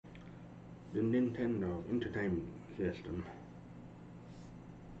the Nintendo Entertainment System.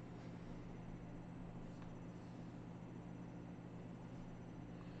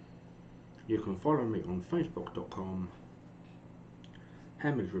 You can follow me on facebook.com,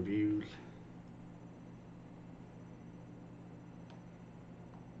 Hammers Reviews,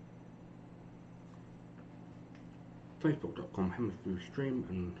 facebook.com Hammers Reviews Stream,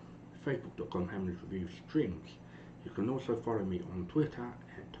 and facebook.com Hammers Reviews Streams. You can also follow me on Twitter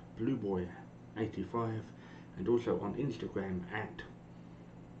at blueboy85 and also on Instagram at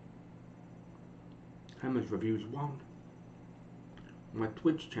Hammers Reviews 1. My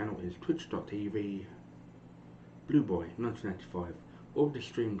Twitch channel is twitch.tv blueboy1995. All the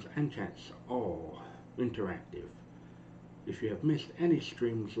streams and chats are interactive. If you have missed any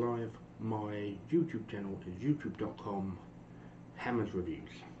streams live, my YouTube channel is youtube.com Hammers Reviews.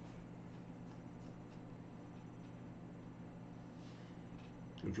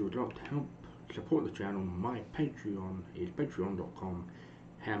 If you would like to help support the channel, my Patreon is patreon.com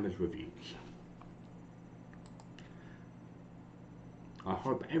Hammers Reviews. I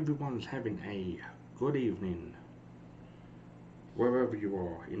hope everyone's having a good evening, wherever you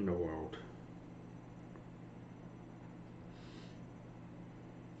are in the world.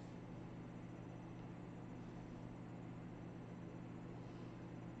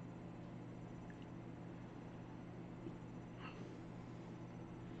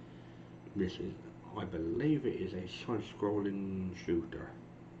 This is, I believe it is a side-scrolling shooter.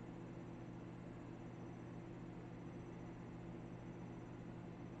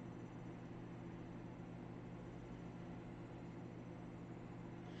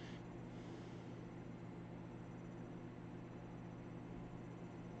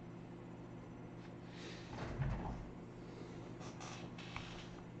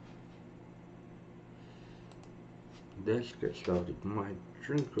 Let's get started. My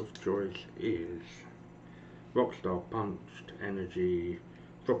drink of choice is Rockstar Punched Energy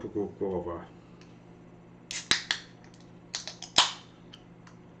Tropical Guava.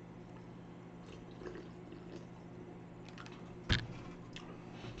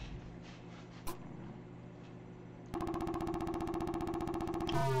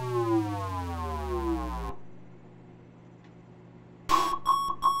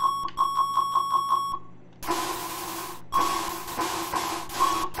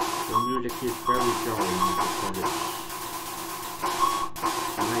 Music is very jarring because it's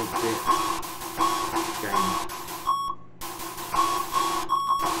an 8-bit game.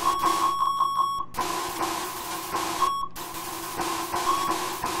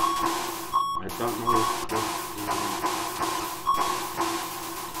 I don't know if this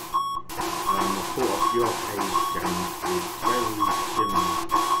the Port of Your Page game is very similar.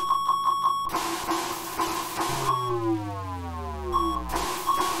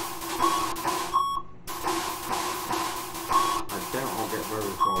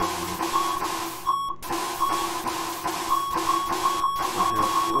 Very far. I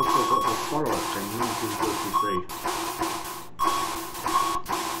have also got the follow-up game 1943.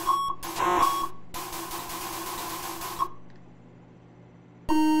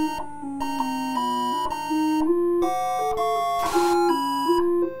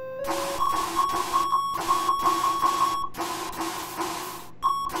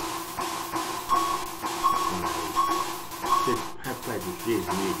 I've played this years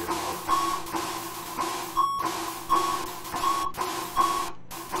and years ago.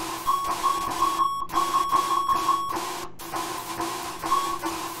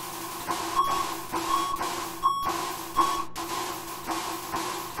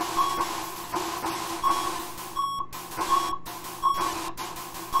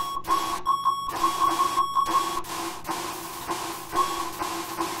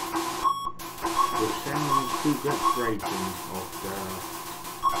 Two good rating of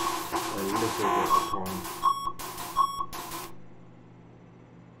a little bit of time.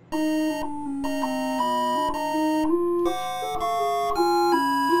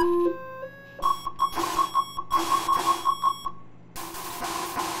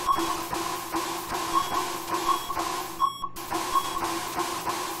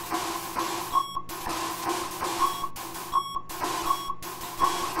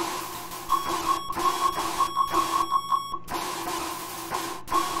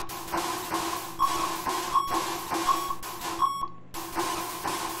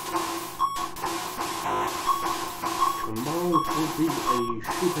 Tomorrow will be a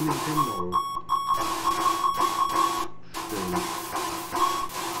Super Nintendo stream.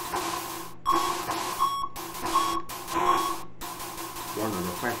 One of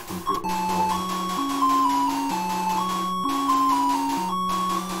the fast computers.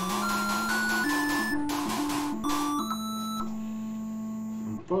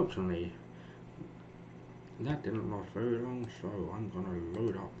 unfortunately, that didn't last very long, so I'm gonna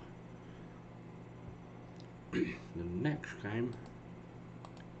load up the next game.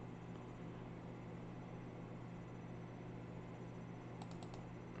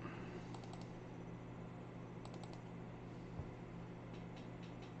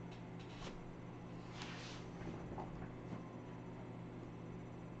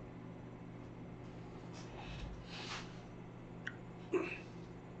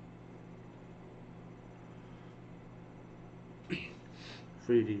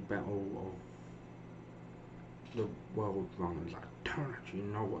 "3D Battle of the World Runners." I don't actually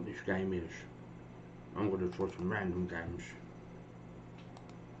know what this game is. I'm going to try some random games.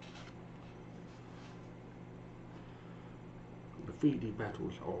 The 3D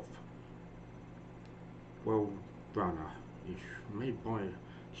Battles of World Runner is made by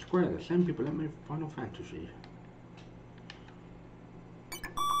Square, the same people that made Final Fantasy.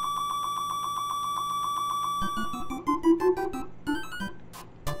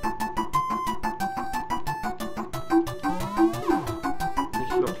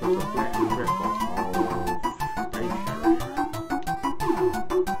 This looks like a black and rip-off of Space Area.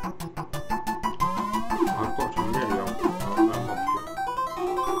 I've got some really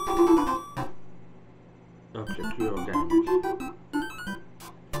obscure games.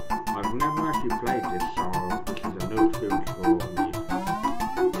 I've never actually played this, so this is a new experience for me.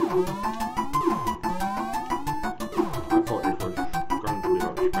 I thought this was going to be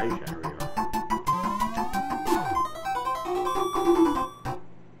like Space Area.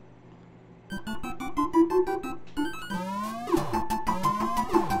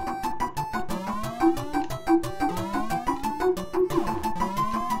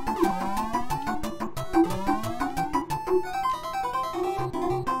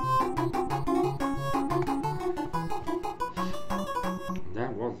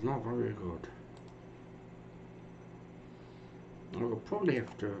 That was not very good. I'll probably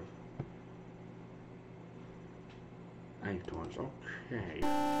have to 8 times. Okay.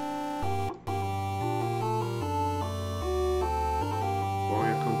 Why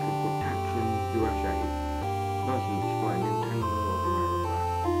a country called Action USA doesn't explain Nintendo or wherever.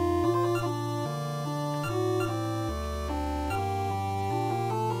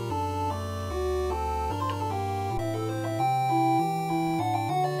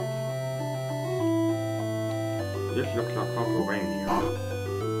 This looks like Pennsylvania.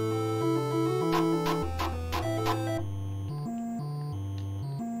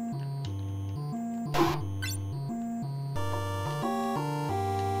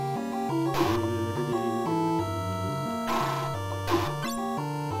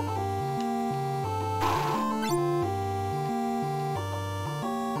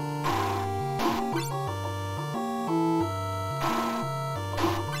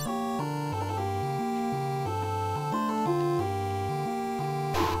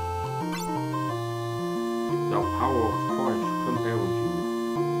 The power of Christ compels you.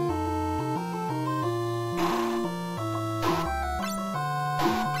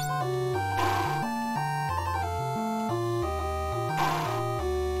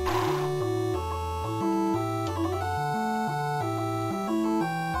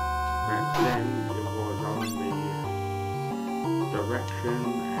 Back then it was only direction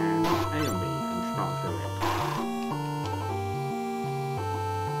and AME and start select.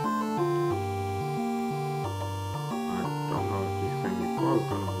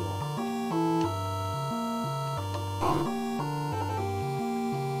 Broken or what?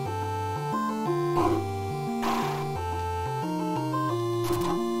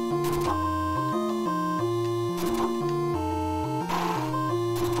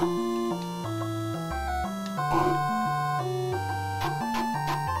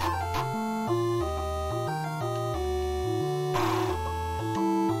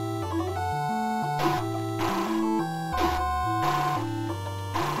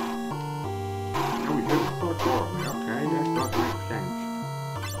 Okay, that does make sense.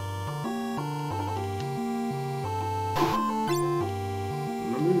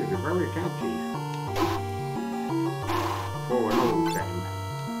 The music is very catchy for an old game.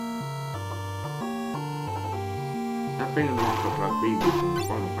 That feeling also like Beavis from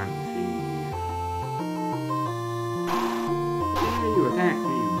Final Fantasy. Yeah, you attack me.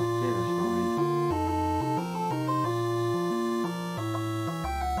 Yeah, that's fine.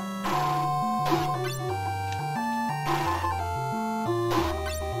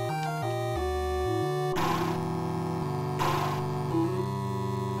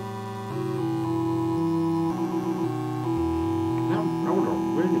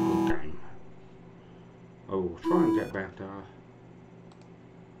 Really good game. Oh, try and get better.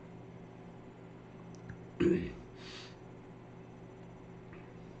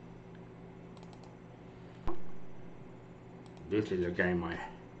 This is a game I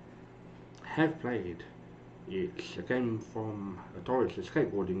have played. It's a game from Atari, it's a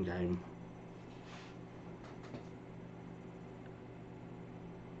skateboarding game.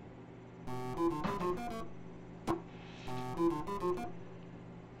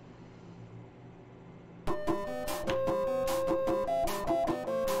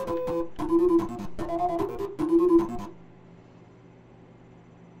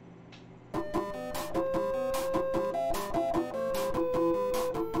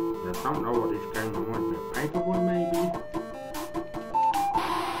 I don't know what this game might be, a paper one maybe?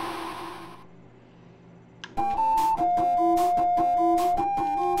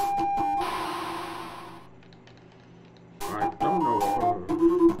 I don't know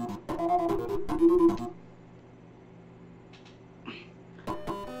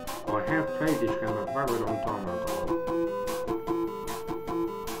what I have played this game a very long time ago.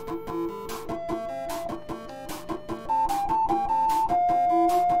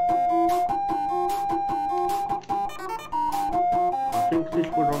 I think this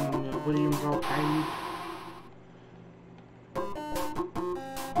was on Williams Arcade.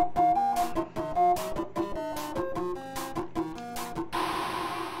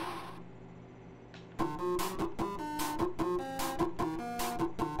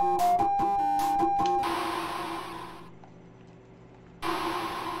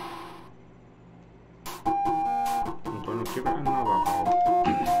 I'm gonna give it another go.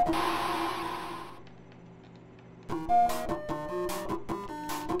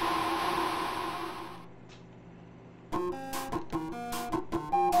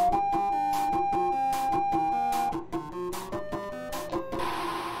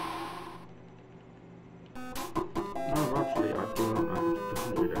 No, actually, I do not know how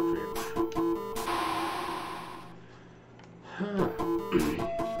to do that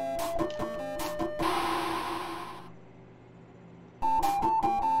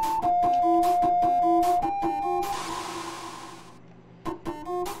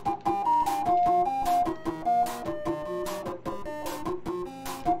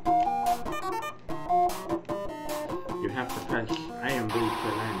You have to press A and B to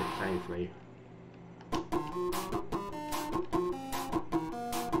land it safely.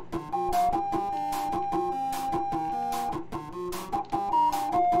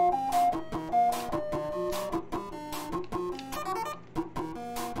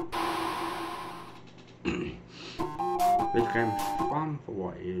 This game's fun for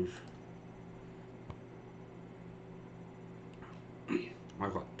what it is.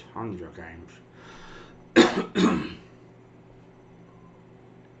 I've got tons of games.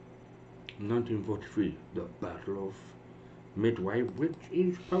 1943, the Battle of Midway, which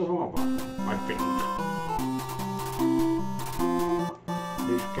is Pearl Harbor, I think.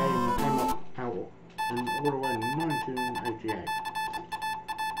 This game came out in all the way in 1988.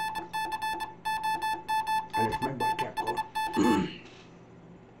 And it's made by Capcom.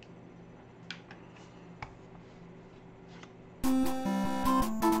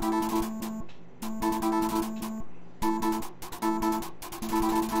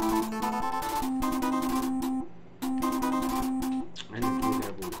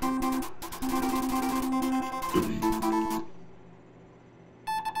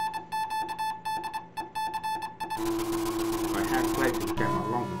 I have played this game a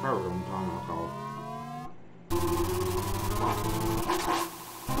very long time ago.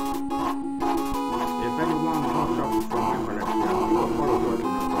 If anyone pops up from my collection, I will apologize in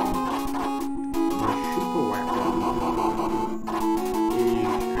advance. My super weapon is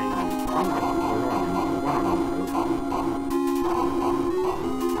a fungus colony, one of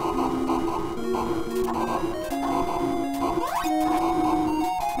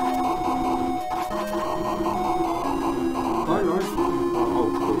I like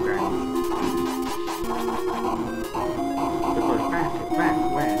old school games because back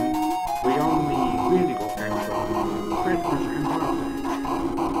when we only really got games on Christmas and birthdays.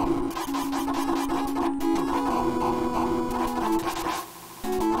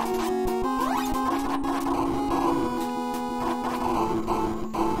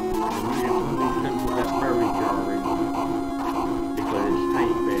 These things will get very jarring because it's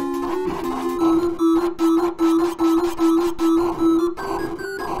 8-bit.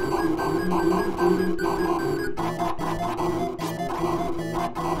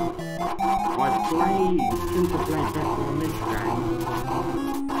 Since I played back on this game,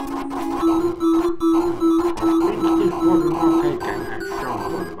 I think this was an arcade game at some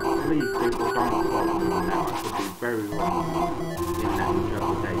point, but please people don't quote me on that. I could be very wrong in that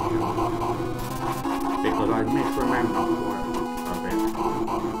interpretation. Because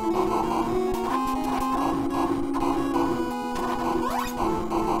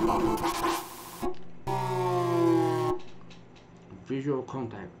your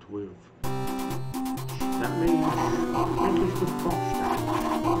contact with. That means I think it's the box stage.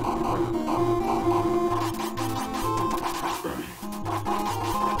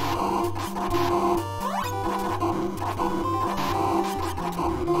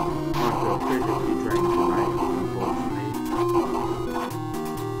 I feel physically drained today, unfortunately,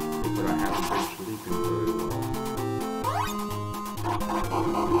 but I haven't been sleeping very well.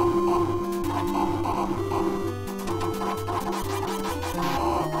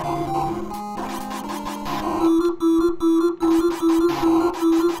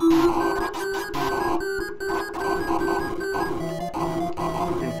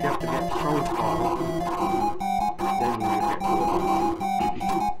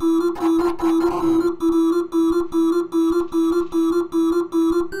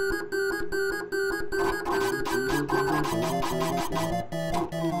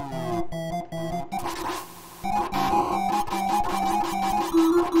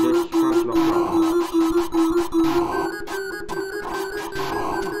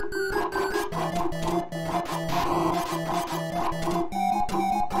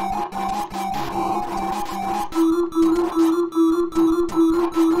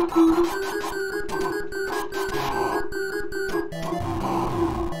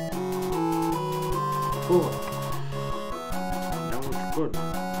 That was good. I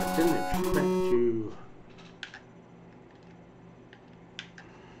didn't expect to.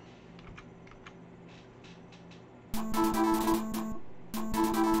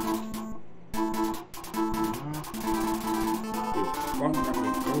 One that we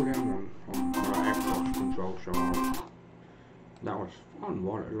go down on my Xbox control, so that was fun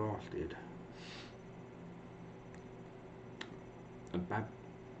while it lasted.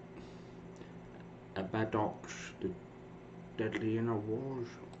 Badox, the Deadly Inner Wars.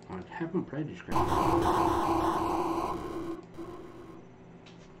 I haven't played this game.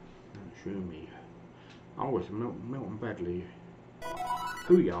 Shumi. I was Milton Bradley.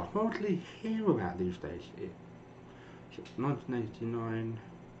 Who you hardly hear about these days. It's 1989.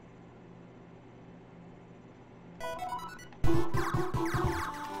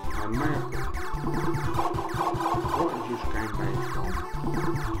 I may have. What is this game based on?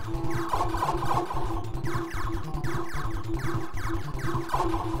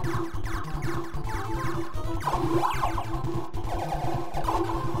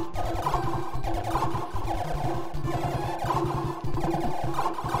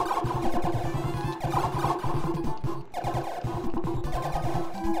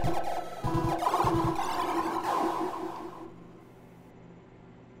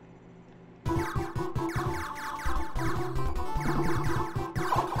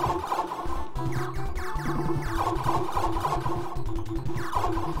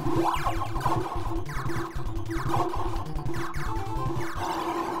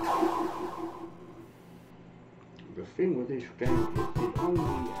 The thing with this game is it's only a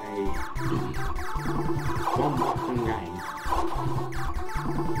one-button game,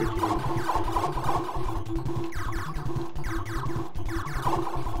 which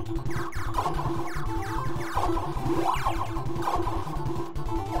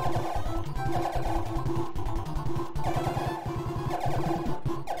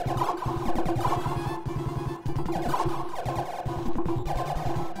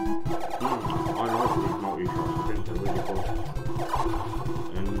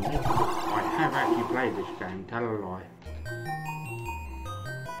I have actually played this game, tell a lie.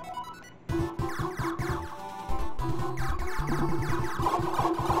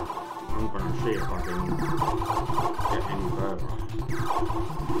 I'm gonna see if I can get any further.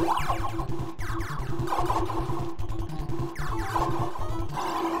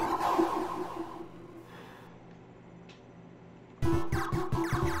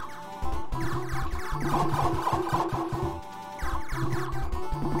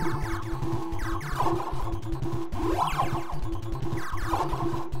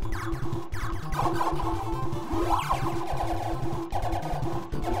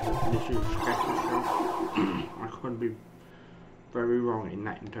 This is sketchy. I could be very wrong in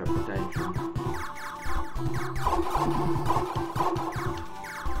that interpretation.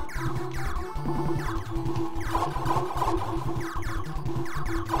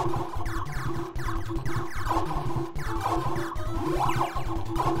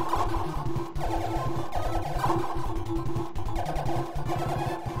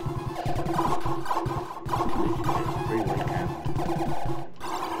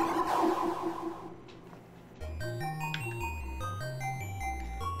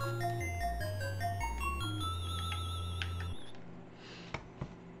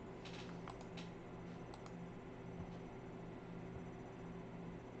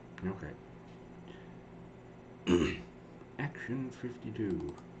 Okay. Action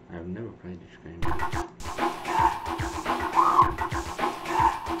 52. I have never played this game.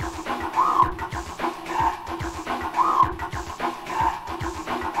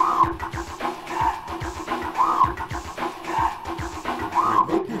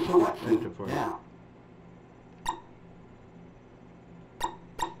 Make your selection now.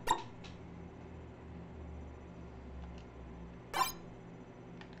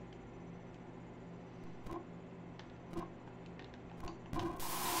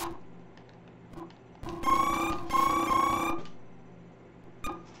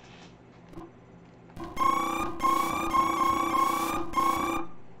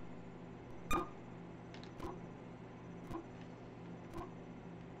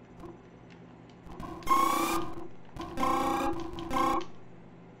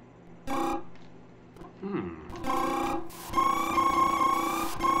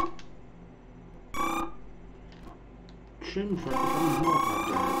 Seems like there's more about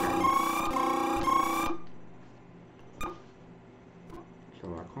that game. So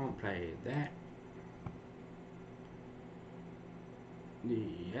I can't play that. The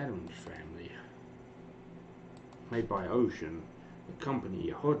Addams Family. Made by Ocean, a company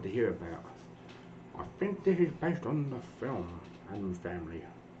you hardly hear about. I think this is based on the film Addams Family.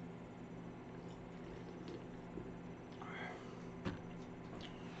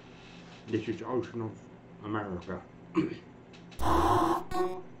 This is Ocean of America.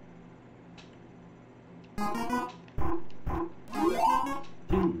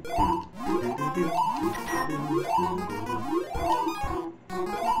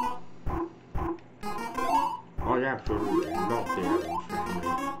 I absolutely love the Addams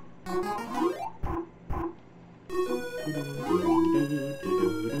Family.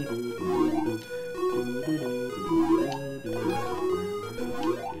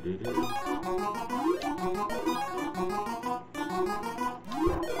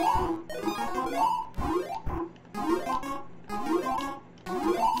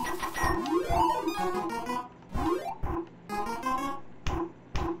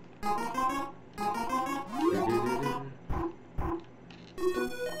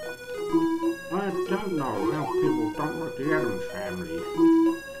 I don't know how people don't like the Addams Family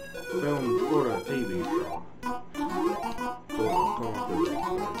films or a TV show or a cartoon.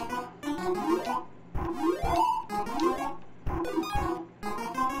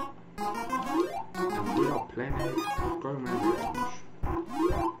 And we are plenty Go-Man-Adams.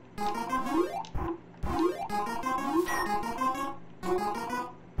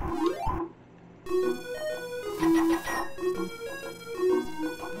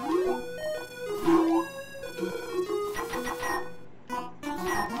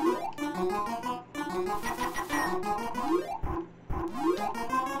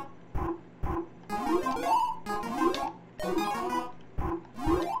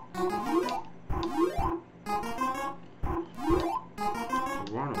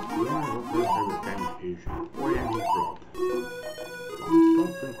 One of my favorite games is Boy and His Blob. I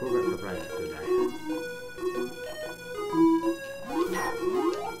don't think we'll get to play it today.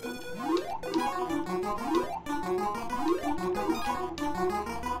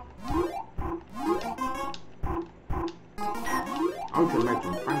 Ocean made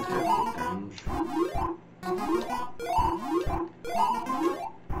some fantastic games.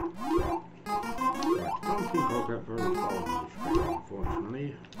 I don't think I'll get very far in this game, unfortunately,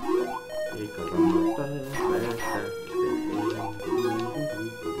 because I'm not the best at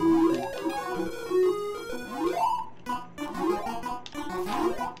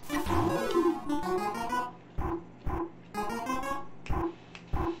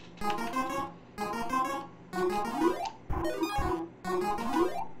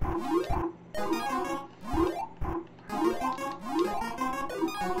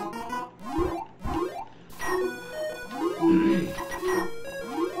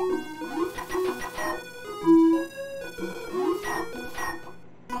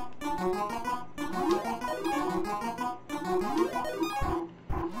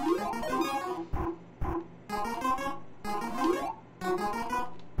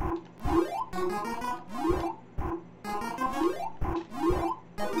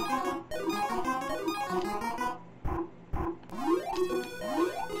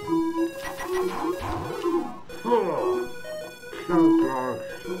Oh, so close.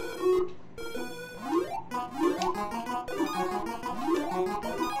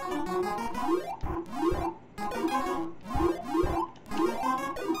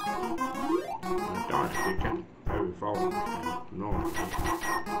 The dice getting very far north.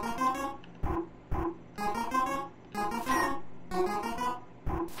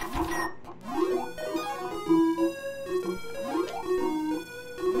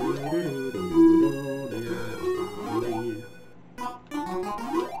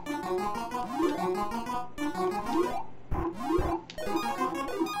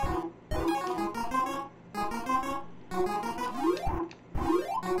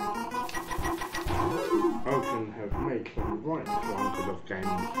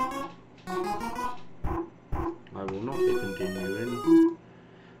 I will not be continuing,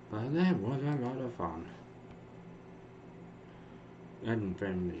 but that was a lot of fun. And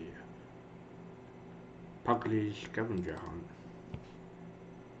then the Pugly scavenger hunt.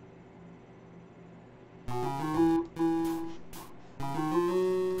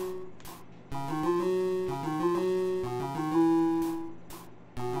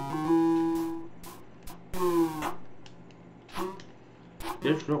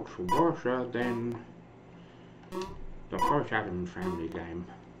 This looks worse than the first Addams Family game.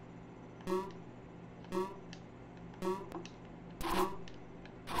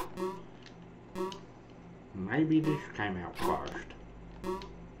 Maybe this came out first.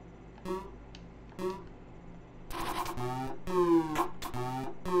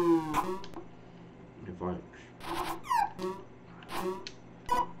 The folks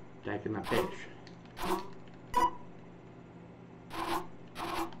taking a piss.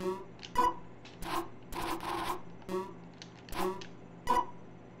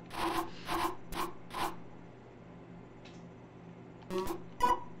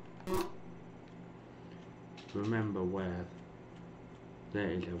 Remember where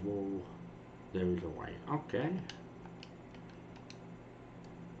there is a wall, there is a way. Okay.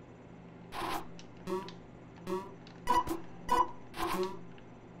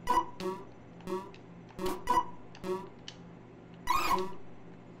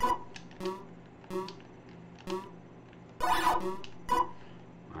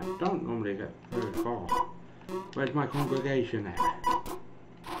 I don't normally get very far. Where's my congregation at?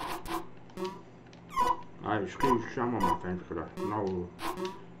 I excuse some of my friends because I know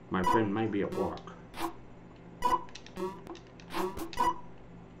my friend may be at work.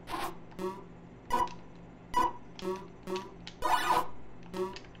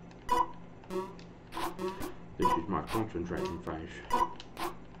 This is my concentrating phase.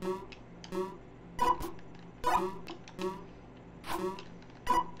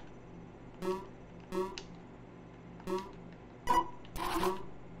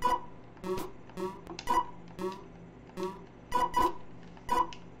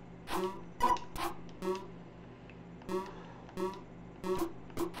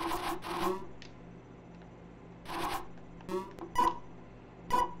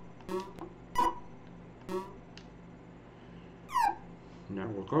 Now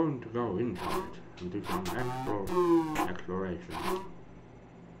we're going to go inside and do some exploration.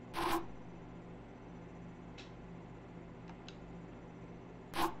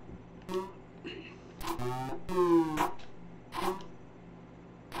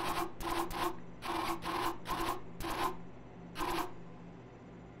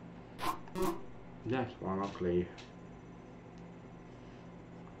 That's one ugly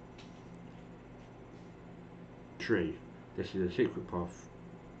tree. This is a secret path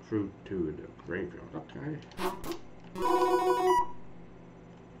through to the graveyard. Okay.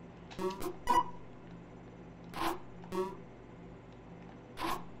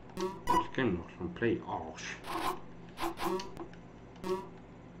 This game looks complete arse.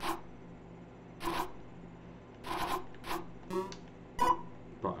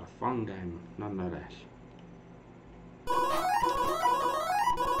 But a fun game nonetheless.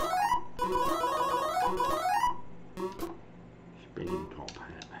 Spinning top hat.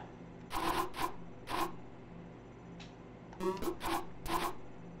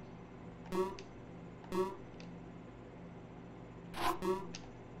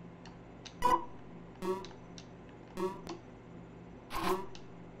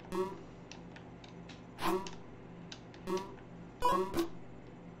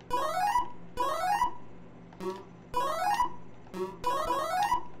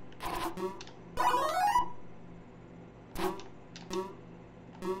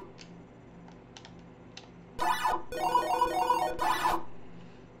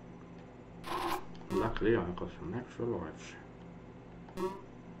 Luckily I got some extra lives.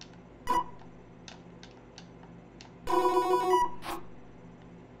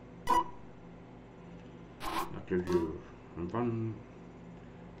 That gives you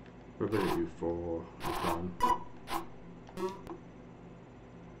vulnerability for the time.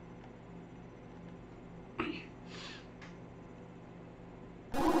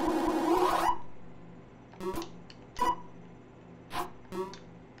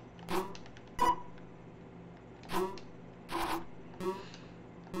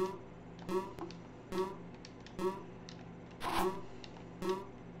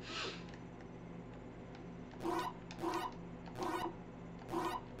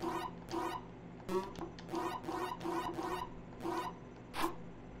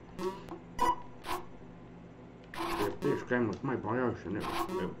 game was made by Ocean, it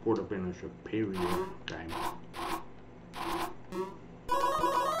would have been a superior game.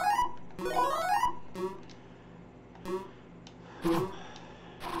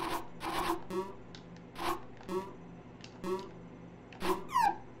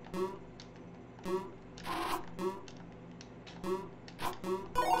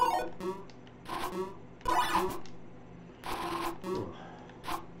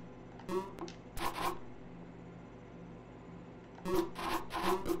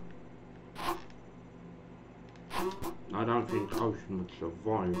 I don't think Ocean would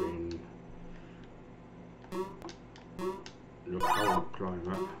survive in the cold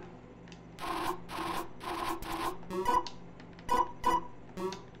climate.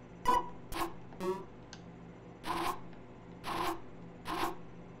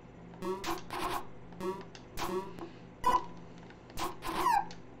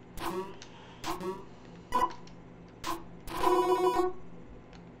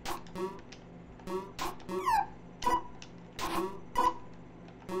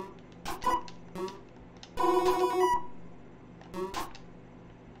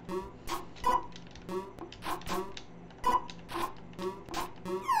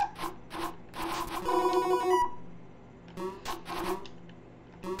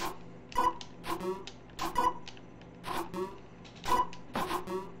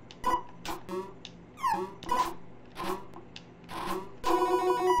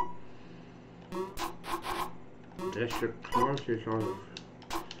 That's the closest I've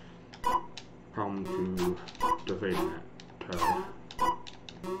come to defeating that turtle.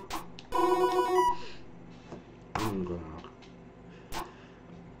 I'm gonna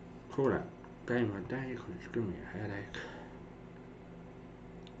call that game a day because it's giving me a headache.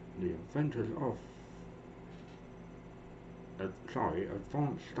 The Adventures of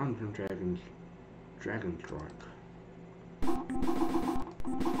Advanced Dungeons Dragons Dragon Strike.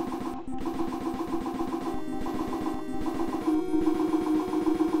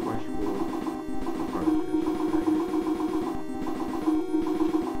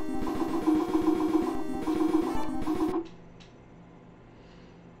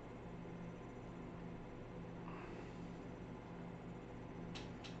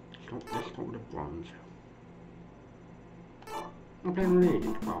 Let's stop with the bronze. I'm playing lead.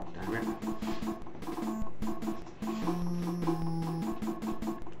 Oh, damn it.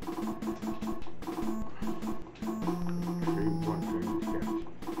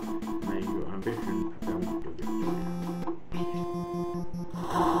 May your ambition propel you to victory.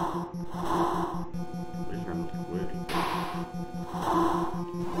 This sounds really good.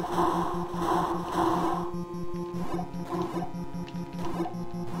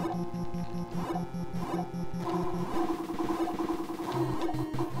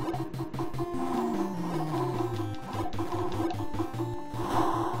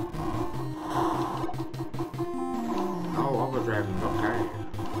 Dragons, okay.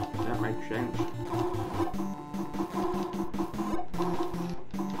 That makes sense.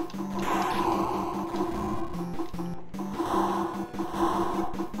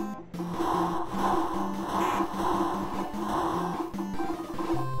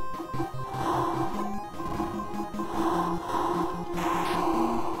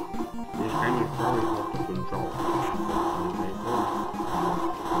 This game is very hard to control.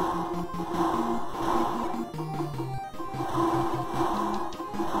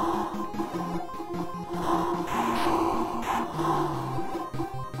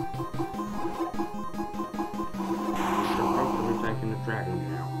 The dragon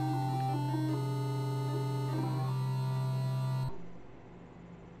now.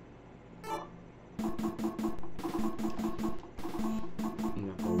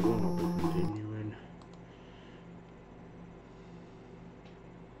 Number 1 will be continuing.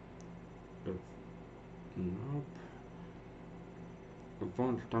 Nope.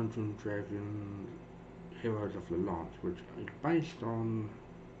 Advanced Dungeons Dragons Heroes of the Lance, which is based on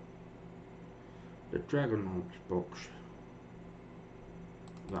the Dragonlance books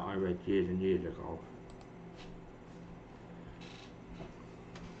that I read years and years ago.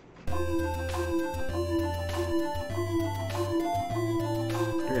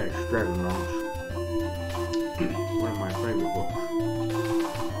 Yeah, it's Dragonlance. One of my favourite books.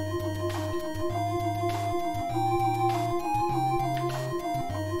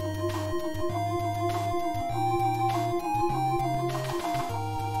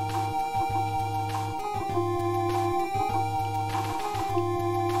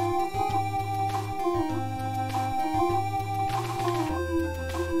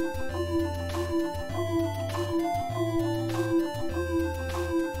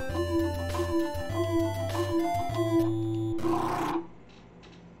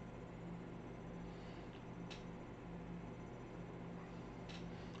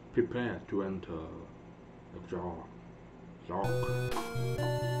 Prepare to enter the jar. Lock.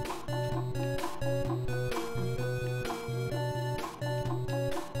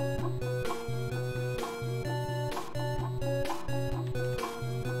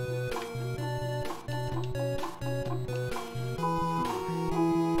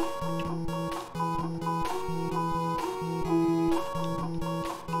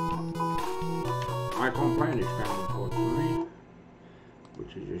 I can't play this game unfortunately,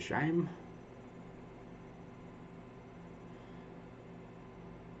 which is a shame.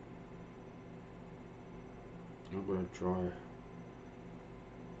 I'm going to try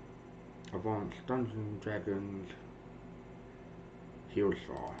Advanced Dungeons and Dragons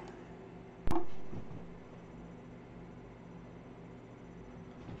Hillstar.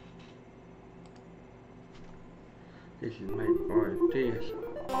 This is made by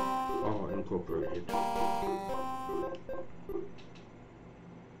DSR Incorporated.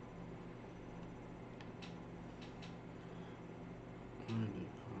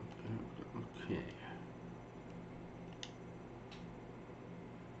 Okay.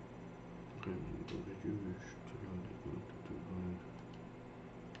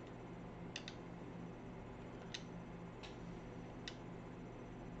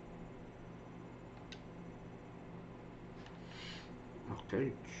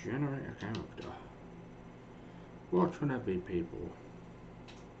 Okay, generate a character. What should I be, people?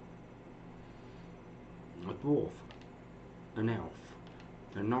 A dwarf, an elf,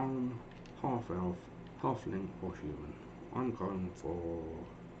 a gnome, half-elf, halfling or human. I'm going for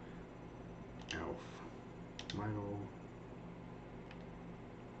elf. Male,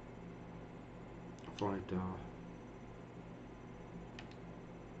 fighter,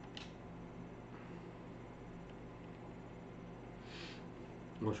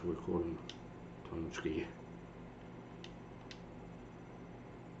 what should we call him? Tonski.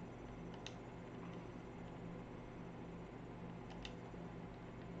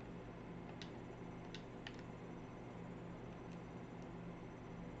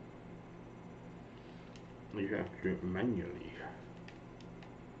 You have to do it manually.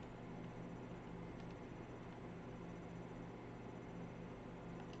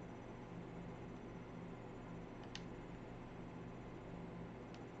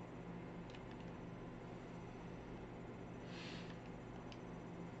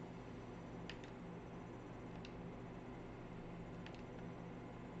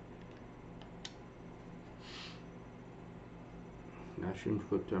 That seems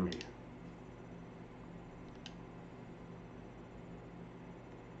good to me.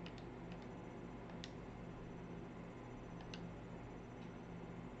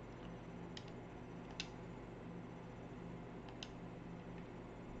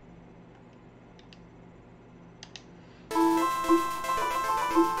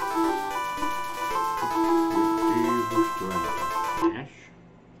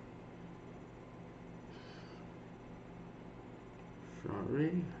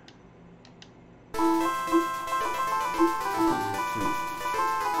 Sorry.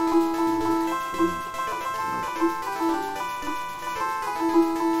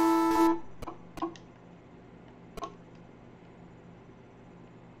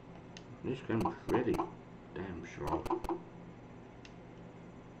 This game is really damn slow.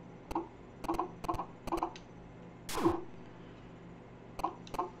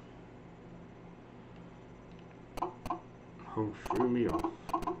 Oh, threw me off.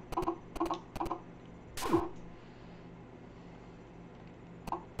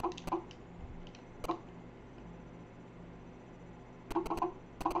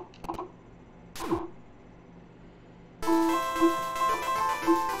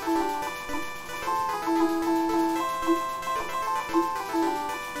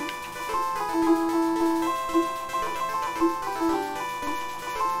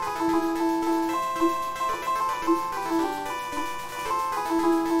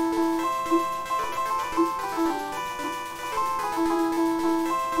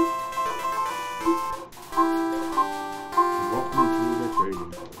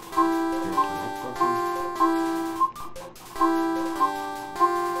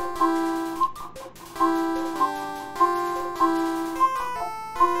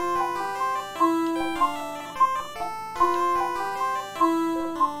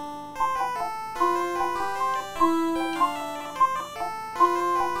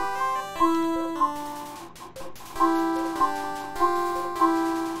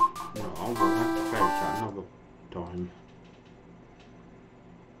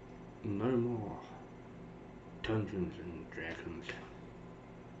 No more Dungeons and Dragons.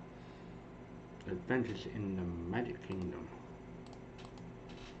 Adventures in the Magic Kingdom.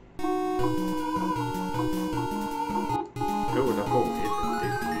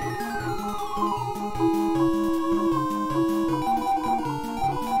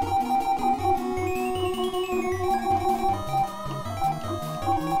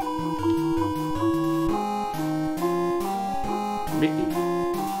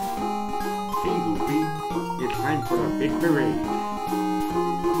 Hooray!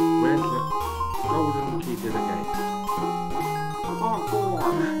 Where's the golden key to the gate? Oh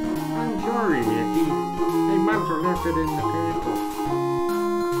gosh, I'm sorry, Mickey. A monster left it in the castle.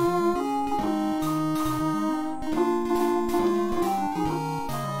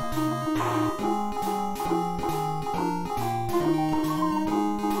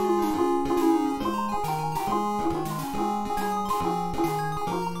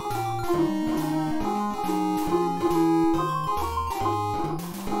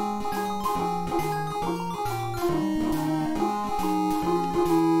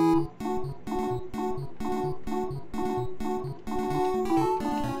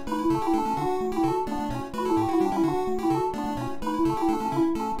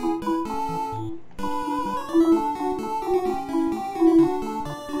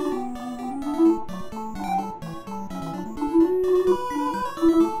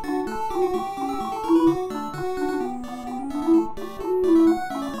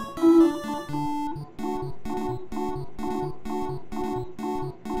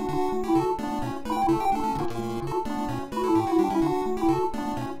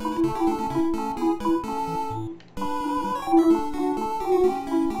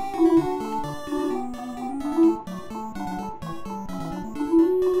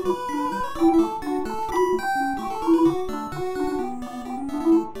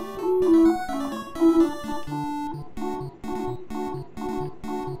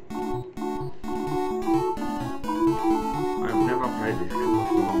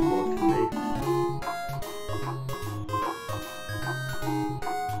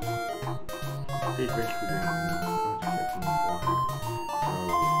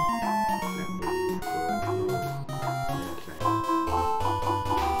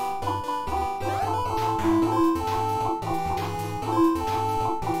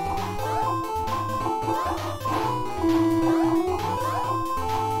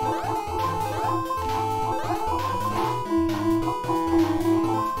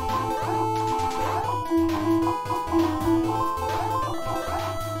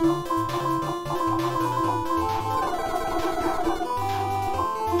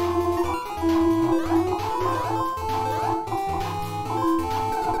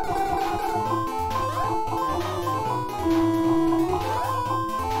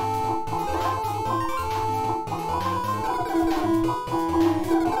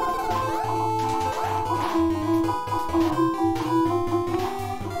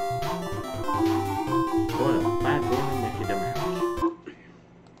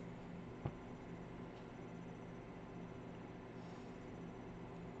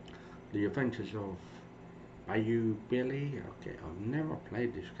 The Adventures of Bayou Billy. Okay, I've never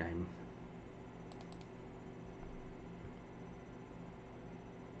played this game.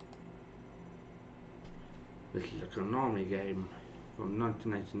 This is a Konami game from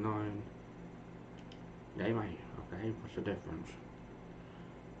 1989. Yay, mate. Okay, what's the difference?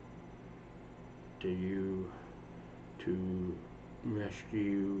 Do you to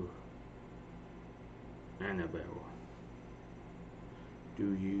rescue Annabelle?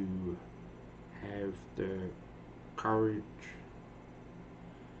 Do you have the courage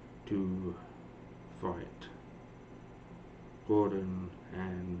to fight Gordon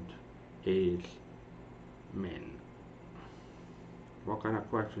and his men? What kind of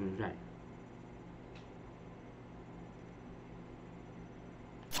question is that?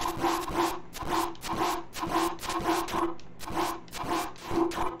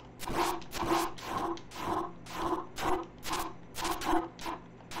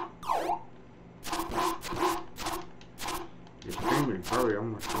 This game is very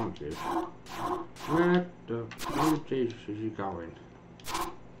unresponsive. Where the blue Jesus is he going?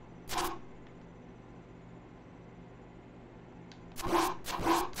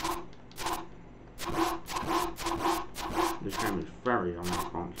 This game is very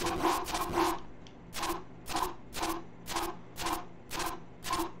unresponsive.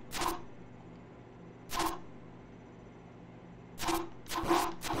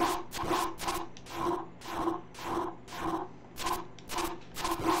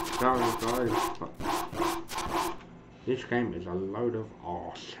 Sorry guys, but this game is a load of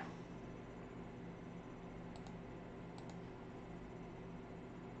arse.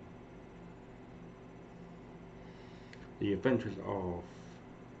 The Adventures of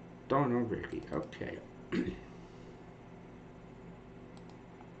Donna Ricky. Okay.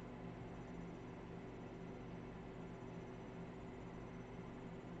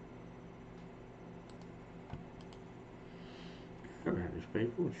 About this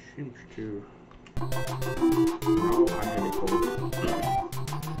people seems to. Oh, I had it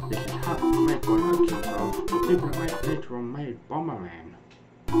called. This is hut made by merchants of the people that later on made Bomberman.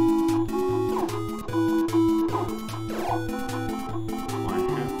 I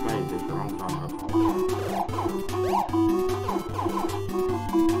have played this a long time ago.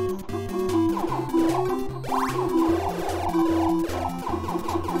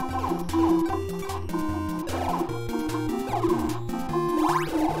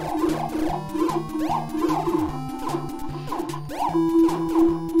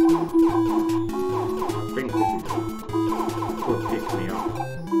 I think this is what picked me up.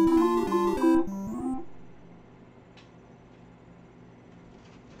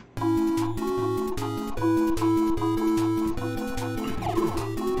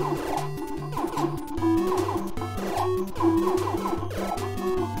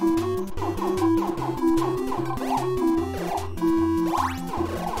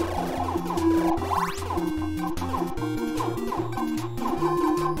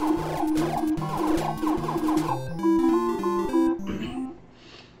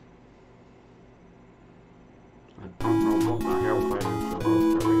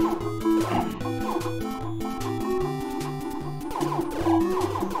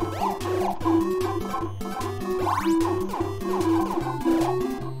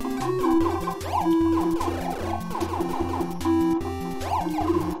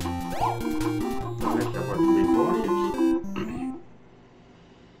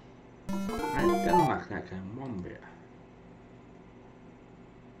 One bit.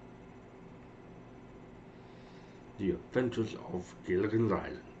 The Adventures of Gilligan's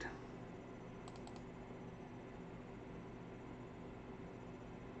Island.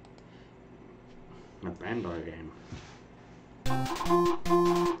 A Bandai game.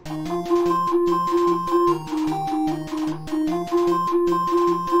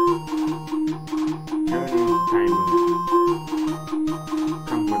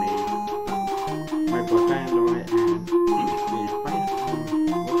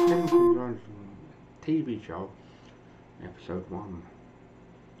 TV show, episode 1.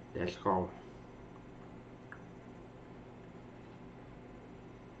 Let's go.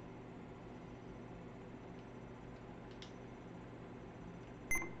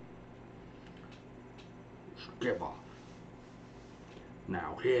 Skipper.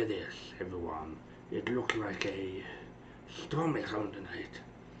 Now hear this, everyone. It looks like a storm is on tonight.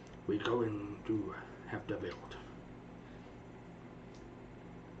 We're going to have to build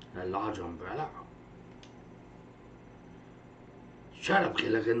a large umbrella. Shut up,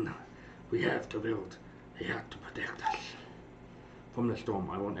 Gilligan. We have to build a hut to protect us from the storm.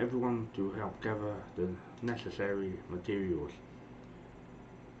 I want everyone to help gather the necessary materials.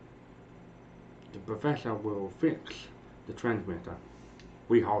 The professor will fix the transmitter.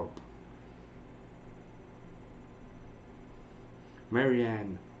 We hope.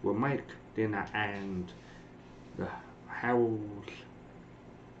 Marianne will make dinner and the Howells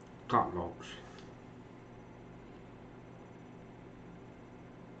cut logs.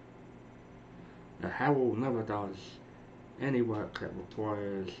 The Howell never does any work that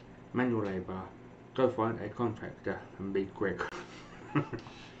requires manual labour. Go find a contractor and be quick.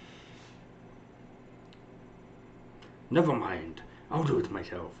 Never mind, I'll do it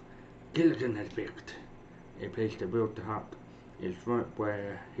myself. Gilligan has picked a place to build the hut. It's right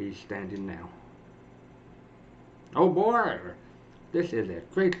where he's standing now. Oh boy! This is a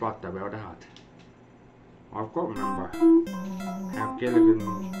great spot to build a hut. I've got to remember how Gilligan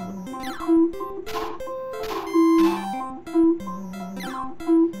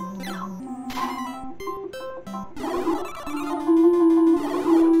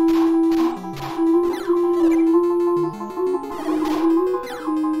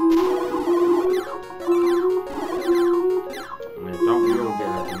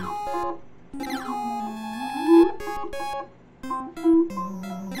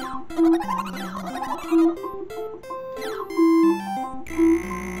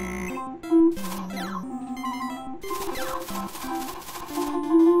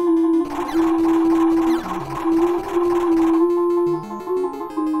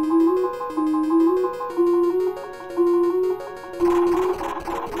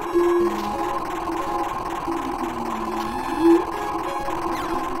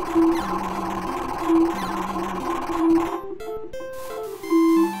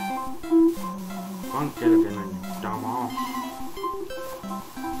Gilligan and dumbass.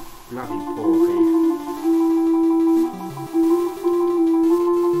 Bloody porky.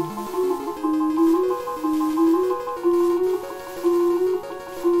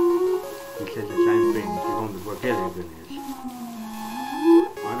 He said the same thing. He wondered where Gilligan is.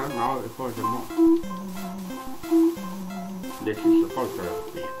 I don't know if I was a mock. This is supposed to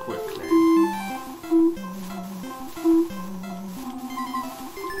be a quicksand.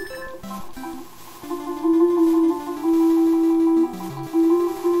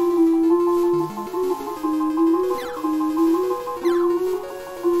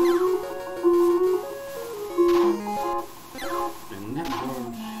 And that was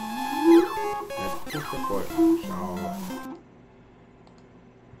a disappointment, so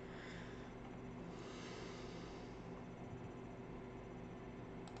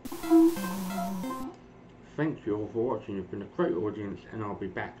thank you all for watching. You've been a great audience, and I'll be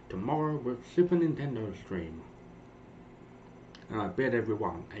back tomorrow with Super Nintendo stream. And I bid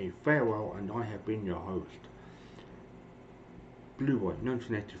everyone a farewell, and I have been your host, Blue Boy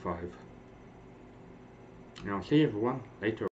 1985. And I'll see everyone later.